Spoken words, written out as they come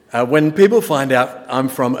When people find out I'm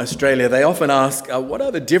from Australia, they often ask, what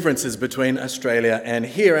are the differences between Australia and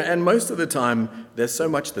here? And most of the time, there's so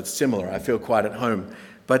much that's similar. I feel quite at home.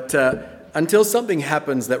 But until something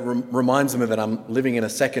happens that reminds me that I'm living in a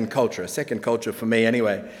second culture for me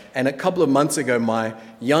anyway. And a couple of months ago, my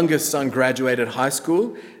youngest son graduated high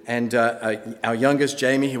school, and our youngest,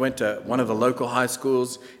 Jamie, he went to one of the local high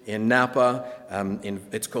schools in Napa.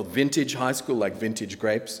 It's called Vintage High School, like vintage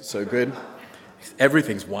grapes, so good.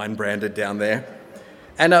 Everything's wine branded down there.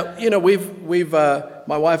 And, we've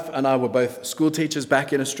my wife and I were both school teachers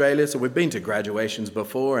back in Australia, so we've been to graduations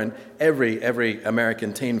before, and every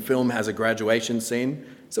American teen film has a graduation scene.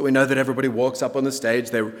 So we know that everybody walks up on the stage,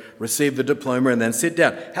 they receive the diploma, and then sit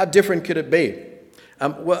down. How different could it be?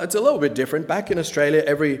 Well, it's a little bit different. Back in Australia,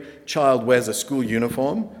 every child wears a school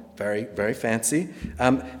uniform, very, very fancy.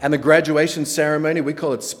 And the graduation ceremony, we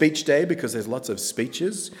call it speech day because there's lots of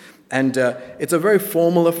speeches. And it's a very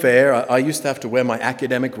formal affair. I used to have to wear my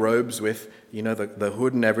academic robes with, the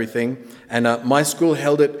hood and everything. And my school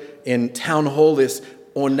held it in Town Hall, this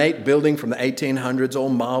ornate building from the 1800s, all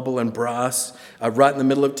marble and brass, right in the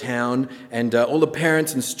middle of town. And all the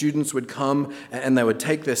parents and students would come and they would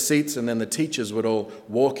take their seats, and then the teachers would all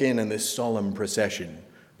walk in this solemn procession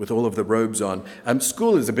with all of the robes on.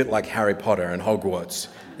 School is a bit like Harry Potter and Hogwarts.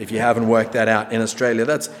 If you haven't worked that out in Australia,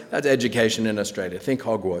 that's education in Australia. Think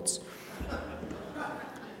Hogwarts.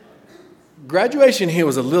 Graduation here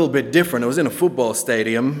was a little bit different. It was in a football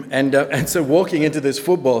stadium, and so walking into this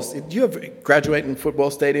football... Do you have graduate in football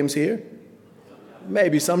stadiums here?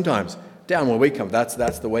 Maybe sometimes. Down where we come,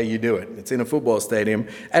 that's the way you do it. It's in a football stadium.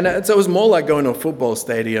 And so it was more like going to a football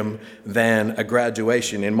stadium than a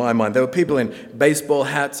graduation in my mind. There were people in baseball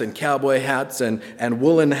hats and cowboy hats and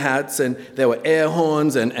woolen hats, and there were air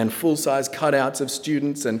horns and full-size cutouts of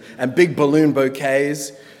students and big balloon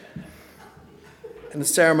bouquets. And the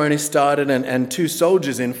ceremony started, and two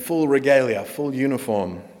soldiers in full regalia, full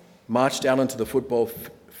uniform, marched out onto the football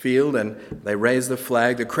field, and they raised the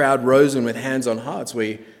flag. The crowd rose, and with hands on hearts,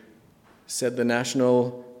 we said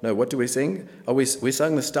what do we sing? We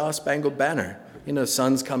sung the Star-Spangled Banner.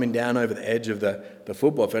 Sun's coming down over the edge of the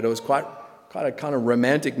football field. It was quite a kind of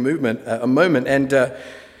romantic moment, and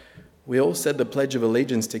we all said the Pledge of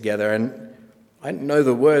Allegiance together, and I didn't know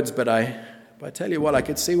the words, but I tell you what, I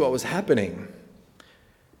could see what was happening.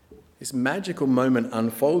 This magical moment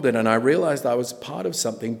unfolded, and I realized I was part of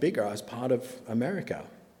something bigger. I was part of America.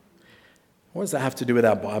 What does that have to do with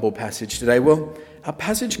our Bible passage today? Well, our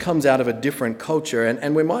passage comes out of a different culture,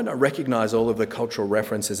 and we might not recognize all of the cultural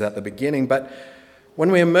references at the beginning, but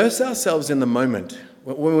when we immerse ourselves in the moment,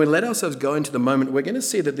 when we let ourselves go into the moment, we're going to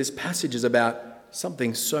see that this passage is about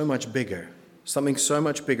something so much bigger,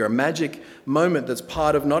 a magic moment that's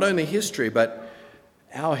part of not only history, but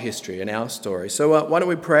our history and our story. So why don't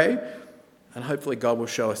we pray, and hopefully God will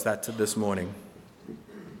show us that this morning.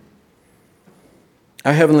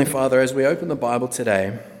 Our Heavenly Father, as we open the Bible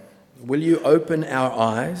today, will you open our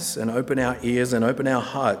eyes and open our ears and open our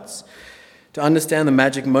hearts to understand the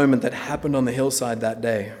magic moment that happened on the hillside that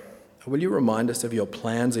day? Will you remind us of your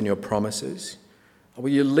plans and your promises? Will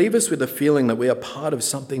you leave us with the feeling that we are part of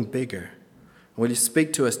something bigger? Will you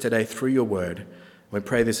speak to us today through your word? We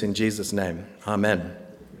pray this in Jesus' name. Amen.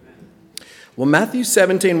 Well, Matthew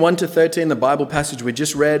 17, 1-13, the Bible passage we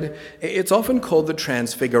just read, it's often called the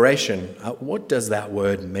Transfiguration. What does that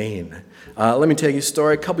word mean? Let me tell you a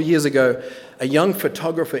story. A couple of years ago, a young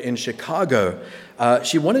photographer in Chicago,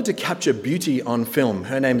 she wanted to capture beauty on film.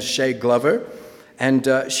 Her name's Shay Glover, and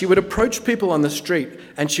she would approach people on the street,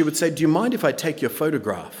 and she would say, "Do you mind if I take your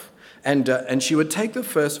photograph?" And she would take the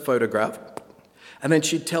first photograph, and then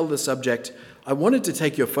she'd tell the subject, "I wanted to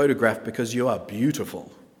take your photograph because you are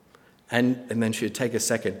beautiful." And then she'd take a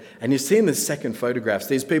second. And you see in the second photographs,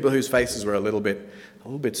 these people whose faces were a little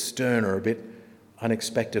bit stern or a bit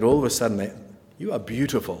unexpected, all of a sudden, you are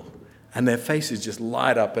beautiful. And their faces just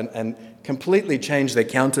light up and completely change their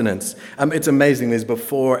countenance. It's amazing. There's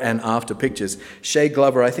before and after pictures. Shay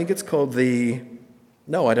Glover, I think it's called I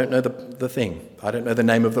don't know the thing. I don't know the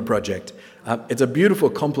name of the project. It's a beautiful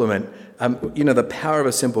compliment. The power of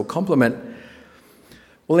a simple compliment.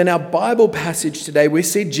 Well, in our Bible passage today, we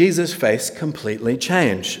see Jesus' face completely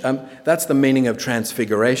change. That's the meaning of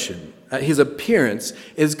transfiguration. His appearance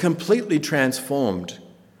is completely transformed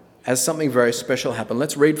as something very special happened.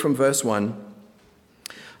 Let's read from verse 1.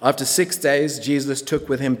 After 6 days, Jesus took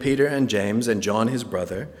with him Peter and James and John, his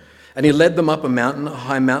brother, and he led them up a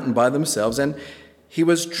high mountain by themselves, and he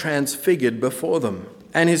was transfigured before them,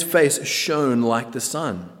 and his face shone like the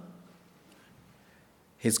sun.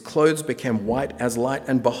 His clothes became white as light,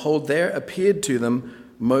 and behold, there appeared to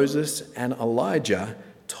them Moses and Elijah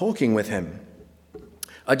talking with him.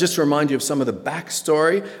 Just to remind you of some of the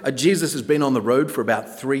backstory, Jesus has been on the road for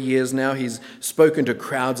about 3 years now. He's spoken to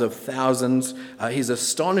crowds of thousands. He's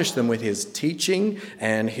astonished them with his teaching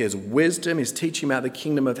and his wisdom. He's teaching about the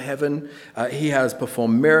kingdom of heaven. He has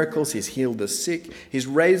performed miracles. He's healed the sick. He's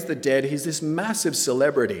raised the dead. He's this massive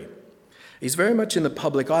celebrity. He's very much in the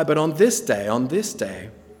public eye. But on this day,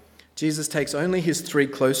 Jesus takes only his 3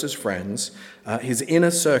 closest friends, his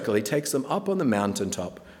inner circle. He takes them up on the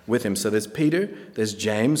mountaintop with him. So there's Peter, there's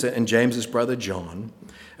James, and James's brother John.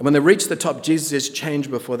 And when they reach the top, Jesus is changed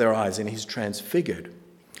before their eyes, and he's transfigured.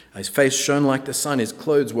 His face shone like the sun. His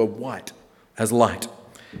clothes were white as light.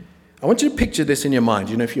 I want you to picture this in your mind.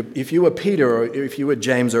 You know, if you were Peter, or if you were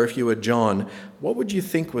James, or if you were John, what would you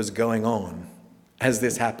think was going on as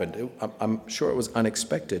this happened? I'm sure it was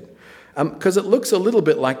unexpected. Because it looks a little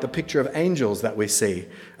bit like the picture of angels that we see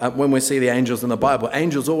when we see the angels in the Bible.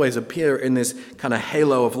 Angels always appear in this kind of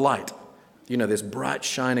halo of light, you know, this bright,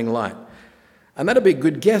 shining light. And that'd be a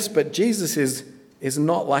good guess, but Jesus is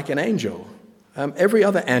not like an angel. Every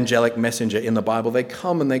other angelic messenger in the Bible, they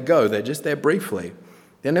come and they go. They're just there briefly.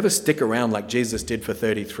 They never stick around like Jesus did for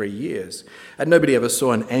 33 years. And nobody ever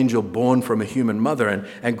saw an angel born from a human mother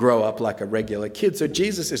and grow up like a regular kid. So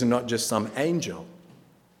Jesus is not just some angel.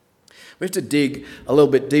 We have to dig a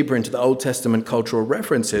little bit deeper into the Old Testament cultural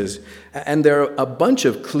references, and there are a bunch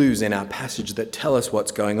of clues in our passage that tell us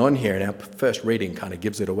what's going on here, and our first reading kind of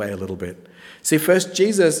gives it away a little bit. See, first,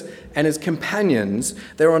 Jesus and his companions,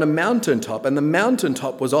 they're on a mountaintop, and the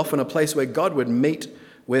mountaintop was often a place where God would meet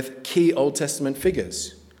with key Old Testament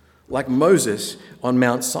figures, like Moses on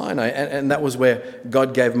Mount Sinai, and that was where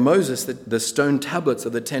God gave Moses the stone tablets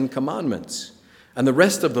of the 10 Commandments and the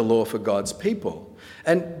rest of the law for God's people.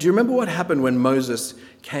 And do you remember what happened when Moses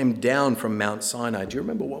came down from Mount Sinai? Do you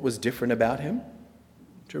remember what was different about him?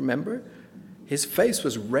 Do you remember? His face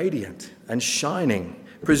was radiant and shining,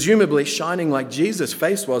 presumably shining like Jesus'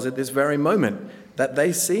 face was at this very moment that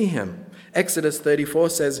they see him. Exodus 34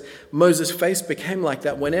 says, Moses' face became like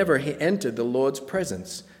that whenever he entered the Lord's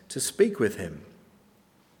presence to speak with him.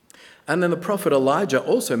 And then the prophet Elijah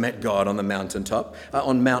also met God on the mountaintop,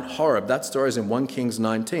 on Mount Horeb. That story is in 1 Kings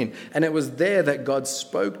 19. And it was there that God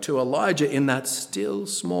spoke to Elijah in that still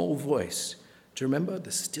small voice. Do you remember?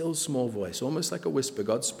 The still small voice, almost like a whisper.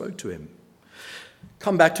 God spoke to him.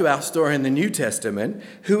 Come back to our story in the New Testament.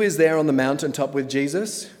 Who is there on the mountaintop with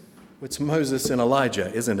Jesus? It's Moses and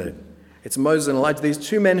Elijah, isn't it? It's Moses and Elijah, these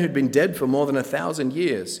 2 men who'd been dead for more than 1,000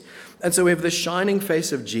 years. And so we have the shining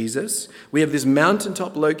face of Jesus. We have this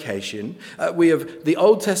mountaintop location. We have the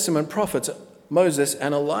Old Testament prophets, Moses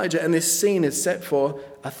and Elijah. And this scene is set for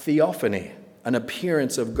a theophany, an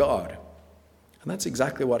appearance of God. And that's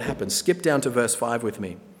exactly what happens. Skip down to verse 5 with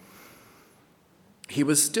me. He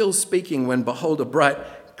was still speaking when, behold, a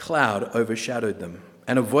bright cloud overshadowed them.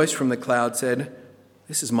 And a voice from the cloud said,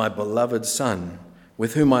 "This is my beloved Son,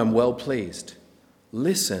 with whom I am well pleased.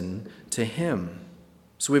 Listen to him."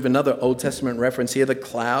 So we have another Old Testament reference here, the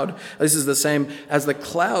cloud. This is the same as the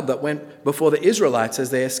cloud that went before the Israelites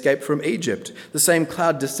as they escaped from Egypt. The same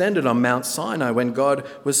cloud descended on Mount Sinai when God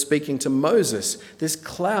was speaking to Moses. This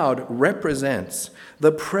cloud represents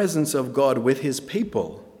the presence of God with his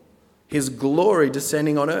people, his glory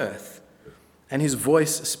descending on earth, and his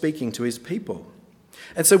voice speaking to his people.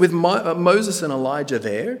 And so with Moses and Elijah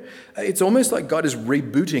there, it's almost like God is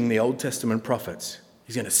rebooting the Old Testament prophets.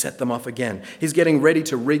 He's going to set them off again. He's getting ready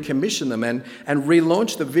to recommission them and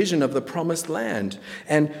relaunch the vision of the promised land.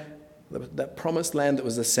 And that promised land that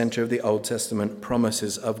was the center of the Old Testament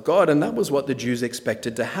promises of God. And that was what the Jews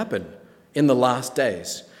expected to happen in the last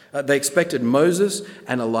days. They expected Moses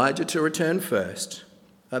and Elijah to return first.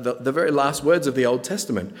 The very last words of the Old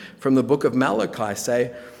Testament from the book of Malachi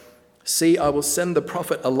say, "See, I will send the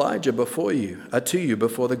prophet Elijah to you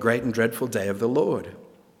before the great and dreadful day of the Lord."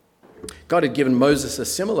 God had given Moses a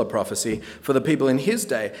similar prophecy for the people in his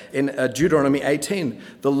day. In Deuteronomy 18,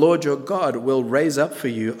 "The Lord your God will raise up for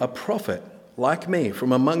you a prophet like me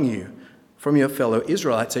from among you, from your fellow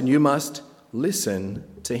Israelites, and you must listen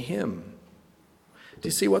to him." Do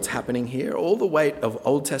you see what's happening here? All the weight of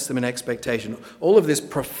Old Testament expectation, all of this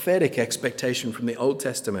prophetic expectation from the Old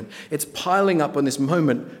Testament, it's piling up on this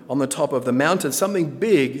moment on the top of the mountain. Something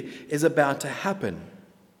big is about to happen.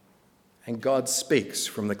 And God speaks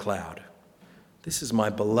from the cloud. "This is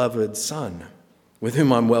my beloved Son, with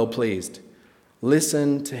whom I'm well pleased.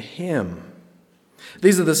 Listen to him."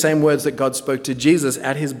 These are the same words that God spoke to Jesus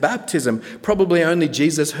at his baptism. Probably only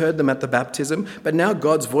Jesus heard them at the baptism, but now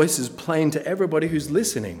God's voice is plain to everybody who's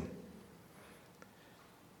listening.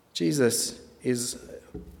 Jesus is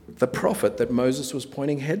the prophet that Moses was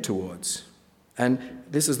pointing head towards. And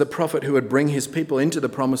this is the prophet who would bring his people into the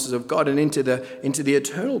promises of God and into the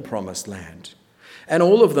eternal promised land. And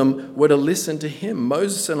all of them were to listen to him.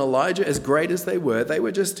 Moses and Elijah, as great as they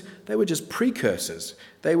were just precursors.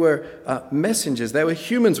 They were messengers. They were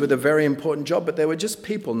humans with a very important job, but they were just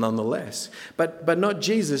people nonetheless. But not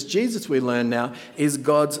Jesus. Jesus, we learn now, is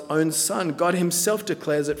God's own son. God himself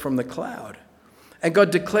declares it from the cloud. And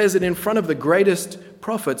God declares it in front of the greatest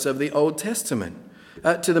prophets of the Old Testament.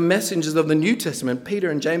 To the messengers of the New Testament, Peter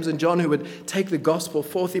and James and John, who would take the gospel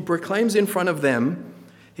forth, he proclaims in front of them,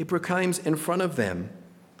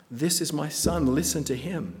 this is my son, listen to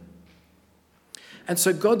him. And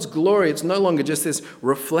so God's glory, it's no longer just this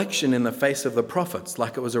reflection in the face of the prophets,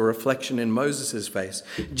 like it was a reflection in Moses' face.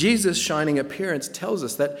 Jesus' shining appearance tells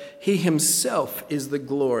us that he himself is the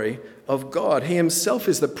glory of God. He himself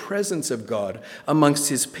is the presence of God amongst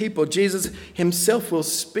his people. Jesus himself will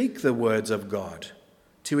speak the words of God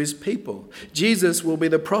to his people. Jesus will be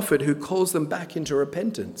the prophet who calls them back into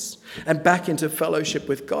repentance and back into fellowship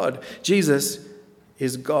with God. Jesus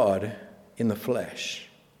is God in the flesh.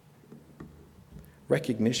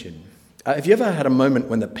 Recognition. Have you ever had a moment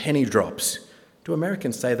when the penny drops? Do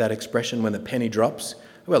Americans say that expression, when the penny drops?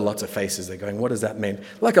 I've got lots of faces there going, what does that mean?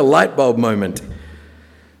 Like a light bulb moment.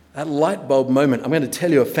 That light bulb moment, I'm going to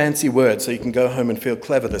tell you a fancy word so you can go home and feel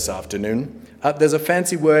clever this afternoon. There's a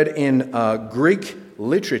fancy word in Greek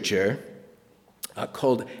literature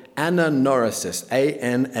called anagnorisis.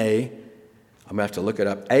 I'm going to have to look it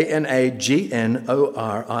up.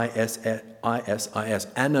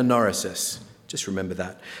 Anagnorisis. Anagnorisis. Just remember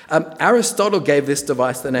that. Aristotle gave this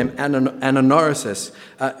device the name anagnorisis,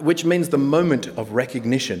 which means the moment of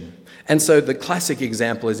recognition. And so the classic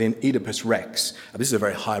example is in Oedipus Rex. This is a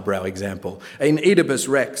very highbrow example. In Oedipus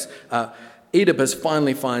Rex, Oedipus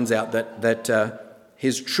finally finds out that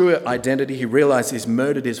his true identity, he realizes he's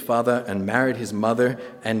murdered his father and married his mother,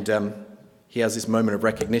 and he has this moment of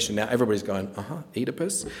recognition. Now everybody's going,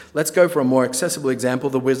 Oedipus? Let's go for a more accessible example,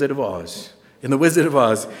 The Wizard of Oz. In The Wizard of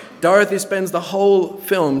Oz, Dorothy spends the whole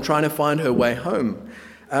film trying to find her way home.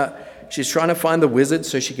 She's trying to find the wizard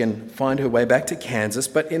so she can find her way back to Kansas,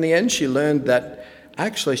 but in the end she learned that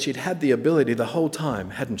actually she'd had the ability the whole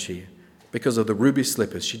time, hadn't she? Because of the ruby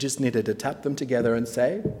slippers. She just needed to tap them together and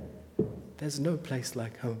say, there's no place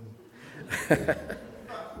like home.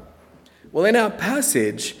 Well, in our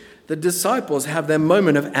passage, the disciples have their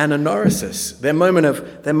moment of anagnorisis, their moment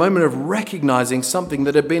of recognizing something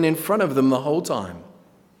that had been in front of them the whole time.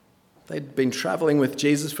 They'd been traveling with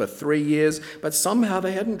Jesus for 3 years, but somehow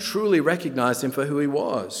they hadn't truly recognized him for who he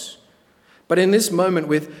was. But in this moment,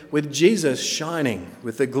 with Jesus shining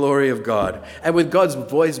with the glory of God and with God's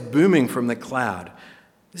voice booming from the cloud,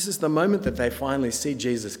 this is the moment that they finally see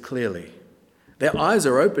Jesus clearly. Their eyes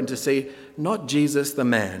are open to see not Jesus the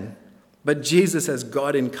man, but Jesus as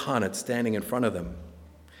God incarnate standing in front of them.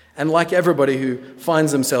 And like everybody who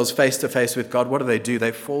finds themselves face to face with God, what do?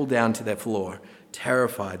 They fall down to their floor,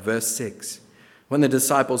 terrified. Verse 6. When the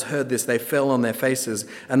disciples heard this, they fell on their faces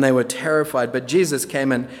and they were terrified. But Jesus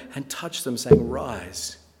came and touched them, saying,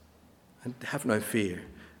 rise and have no fear.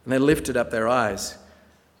 And they lifted up their eyes.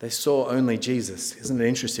 They saw only Jesus. Isn't it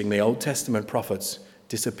interesting? The Old Testament prophets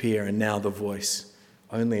disappear and now the voice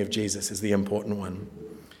only of Jesus is the important one.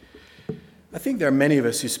 I think there are many of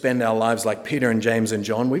us who spend our lives like Peter and James and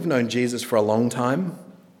John. We've known Jesus for a long time.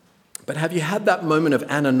 But have you had that moment of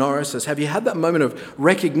anagnorisis? Have you had that moment of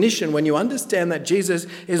recognition when you understand that Jesus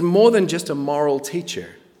is more than just a moral teacher?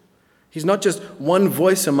 He's not just one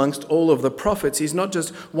voice amongst all of the prophets. He's not just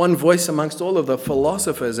one voice amongst all of the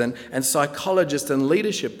philosophers and psychologists and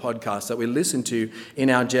leadership podcasts that we listen to in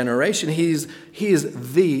our generation. He is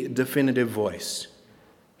the definitive voice.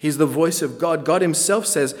 He's the voice of God. God himself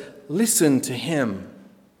says, listen to him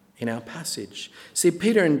in our passage. See,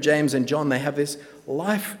 Peter and James and John, they have this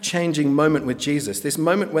life-changing moment with Jesus, this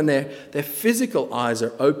moment when their physical eyes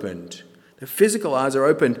are opened. Their physical eyes are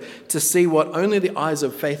opened to see what only the eyes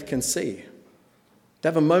of faith can see. They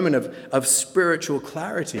have a moment of spiritual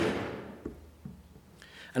clarity.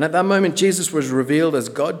 And at that moment, Jesus was revealed as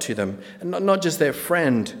God to them, and not just their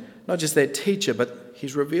friend, not just their teacher, but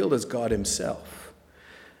he's revealed as God himself.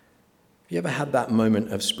 Have you ever had that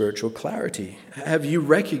moment of spiritual clarity? Have you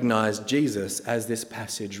recognized Jesus as this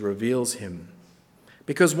passage reveals him?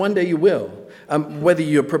 Because one day you will. Whether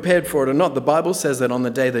you're prepared for it or not, the Bible says that on the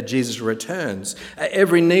day that Jesus returns,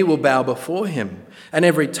 every knee will bow before him and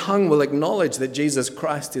every tongue will acknowledge that Jesus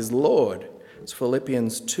Christ is Lord. It's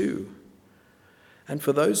Philippians 2. And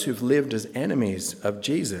for those who've lived as enemies of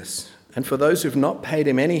Jesus, and for those who've not paid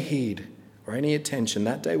him any heed or any attention,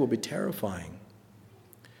 that day will be terrifying.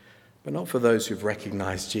 but not for those who've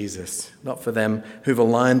recognized Jesus, not for them who've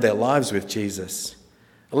aligned their lives with Jesus.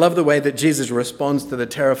 I love the way that Jesus responds to the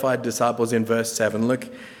terrified disciples in verse 7. Look,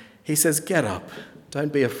 he says, "Get up,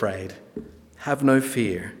 don't be afraid, have no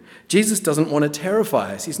fear." Jesus doesn't want to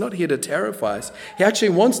terrify us. He's not here to terrify us. He actually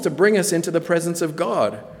wants to bring us into the presence of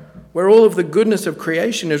God, where all of the goodness of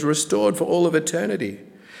creation is restored for all of eternity.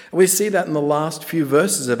 And we see that in the last few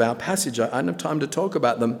verses of our passage. I don't have time to talk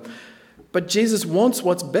about them, but Jesus wants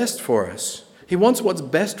what's best for us. He wants what's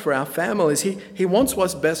best for our families. He wants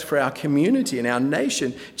what's best for our community and our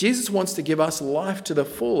nation. Jesus wants to give us life to the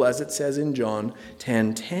full, as it says in John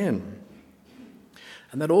 10:10.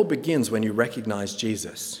 And that all begins when you recognize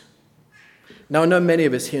Jesus. Now, I know many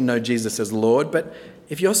of us here know Jesus as Lord, but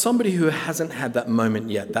if you're somebody who hasn't had that moment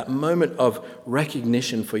yet, that moment of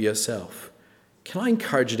recognition for yourself, can I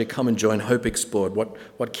encourage you to come and join Hope Explored,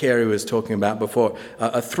 what Carey was talking about before,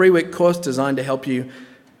 a 3-week course designed to help you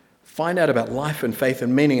find out about life and faith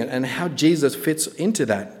and meaning and how Jesus fits into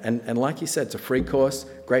that. And like he said, it's a free course,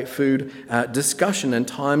 great food, discussion and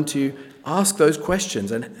time to ask those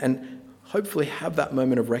questions and hopefully have that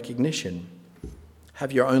moment of recognition.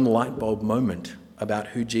 Have your own light bulb moment about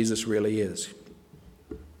who Jesus really is.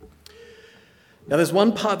 Now there's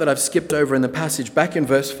one part that I've skipped over in the passage back in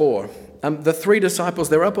verse 4. The 3 disciples,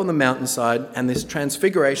 they're up on the mountainside and this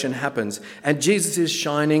transfiguration happens and Jesus is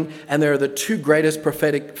shining and there are the 2 greatest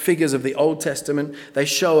prophetic figures of the Old Testament. They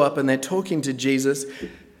show up and they're talking to Jesus.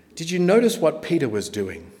 Did you notice what Peter was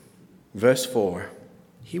doing? Verse 4,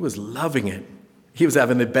 he was loving it. He was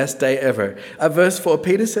having the best day ever. Verse 4,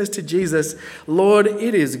 Peter says to Jesus, "Lord,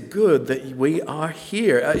 it is good that we are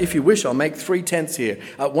here. If you wish, I'll make 3 tents here.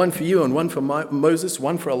 One for you and one for Moses,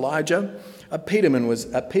 one for Elijah." Peter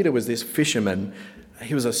was this fisherman.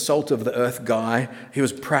 He was a salt-of-the-earth guy. He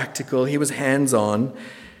was practical. He was hands-on.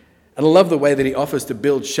 And I love the way that he offers to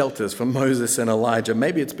build shelters for Moses and Elijah.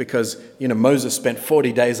 Maybe it's because, Moses spent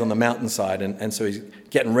 40 days on the mountainside, and so he's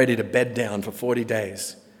getting ready to bed down for 40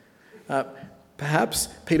 days. Perhaps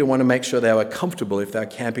Peter wanted to make sure they were comfortable if they were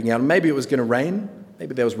camping out. Maybe it was going to rain.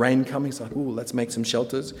 Maybe there was rain coming. He's like, let's make some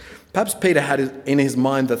shelters. Perhaps Peter had in his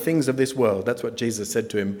mind the things of this world. That's what Jesus said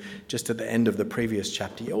to him just at the end of the previous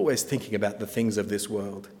chapter. You're always thinking about the things of this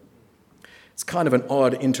world. It's kind of an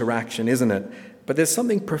odd interaction, isn't it? But there's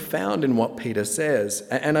something profound in what Peter says.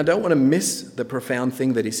 And I don't want to miss the profound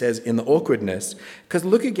thing that he says in the awkwardness. Because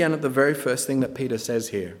look again at the very first thing that Peter says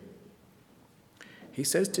here. He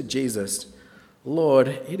says to Jesus, "Lord,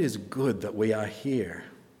 it is good that we are here."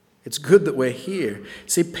 It's good that we're here.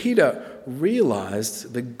 See, Peter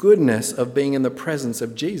realized the goodness of being in the presence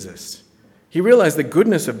of Jesus. He realized the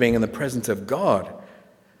goodness of being in the presence of God.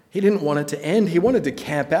 He didn't want it to end. He wanted to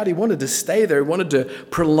camp out. He wanted to stay there. He wanted to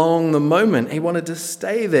prolong the moment. He wanted to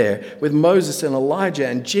stay there with Moses and Elijah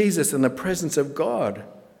and Jesus in the presence of God.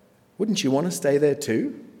 Wouldn't you want to stay there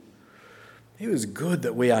too? It was good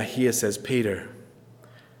that we are here, says Peter.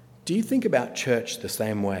 Do you think about church the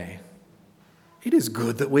same way? It is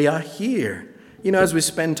good that we are here. As we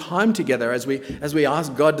spend time together, as we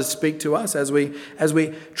ask God to speak to us, as we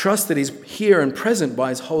trust that He's here and present by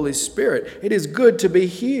His Holy Spirit, it is good to be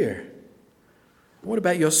here. What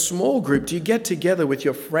about your small group? Do you get together with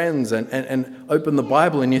your friends and open the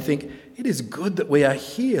Bible and you think, it is good that we are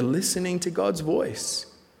here listening to God's voice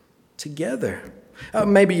together?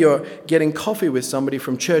 Maybe you're getting coffee with somebody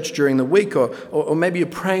from church during the week, or maybe you're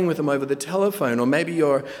praying with them over the telephone, or maybe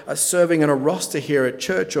you're serving in a roster here at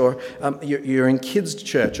church, or you're in kids'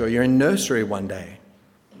 church, or you're in nursery one day.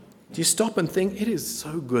 Do you stop and think, it is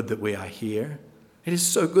so good that we are here? It is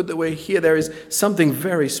so good that we're here. There is something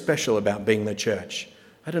very special about being the church.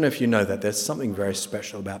 I don't know if you know that. There's something very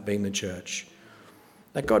special about being the church.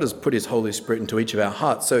 That God has put His Holy Spirit into each of our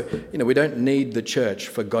hearts. So, we don't need the church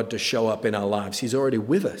for God to show up in our lives. He's already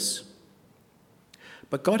with us.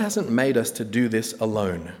 But God hasn't made us to do this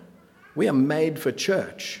alone. We are made for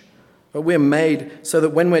church. But we're made so that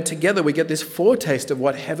when we're together, we get this foretaste of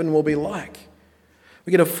what heaven will be like.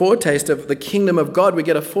 We get a foretaste of the kingdom of God. We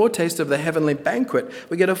get a foretaste of the heavenly banquet.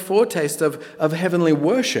 We get a foretaste of heavenly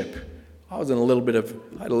worship. I had a little bit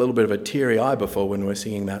of a teary eye before when we were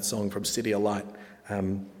singing that song from City of Light.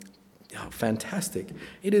 Fantastic.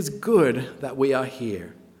 It is good that we are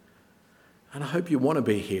here. And I hope you want to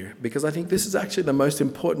be here, because I think this is actually the most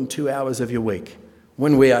important 2 hours of your week,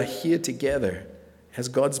 when we are here together as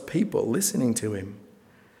God's people listening to Him.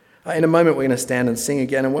 In a moment, we're going to stand and sing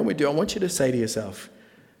again. And when we do, I want you to say to yourself,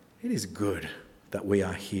 it is good that we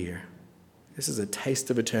are here. This is a taste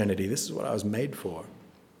of eternity. This is what I was made for.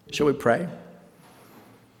 Shall we pray?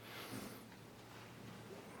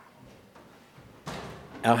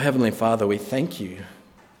 Our Heavenly Father, we thank You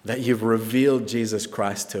that you've revealed Jesus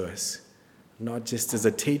Christ to us, not just as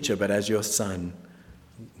a teacher, but as your Son,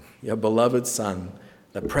 your beloved Son,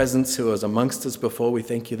 the presence who was amongst us before. We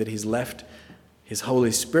thank you that he's left his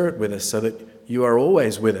Holy Spirit with us so that you are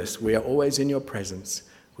always with us. We are always in your presence.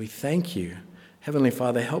 We thank you. Heavenly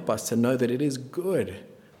Father, help us to know that it is good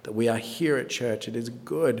that we are here at church. It is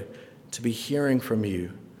good to be hearing from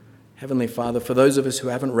you. Heavenly Father, for those of us who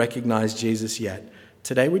haven't recognized Jesus yet,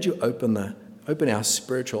 today would you open our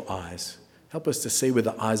spiritual eyes. Help us to see with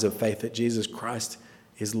the eyes of faith that Jesus Christ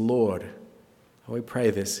is Lord. We pray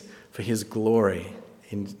this for his glory.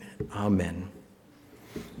 Amen.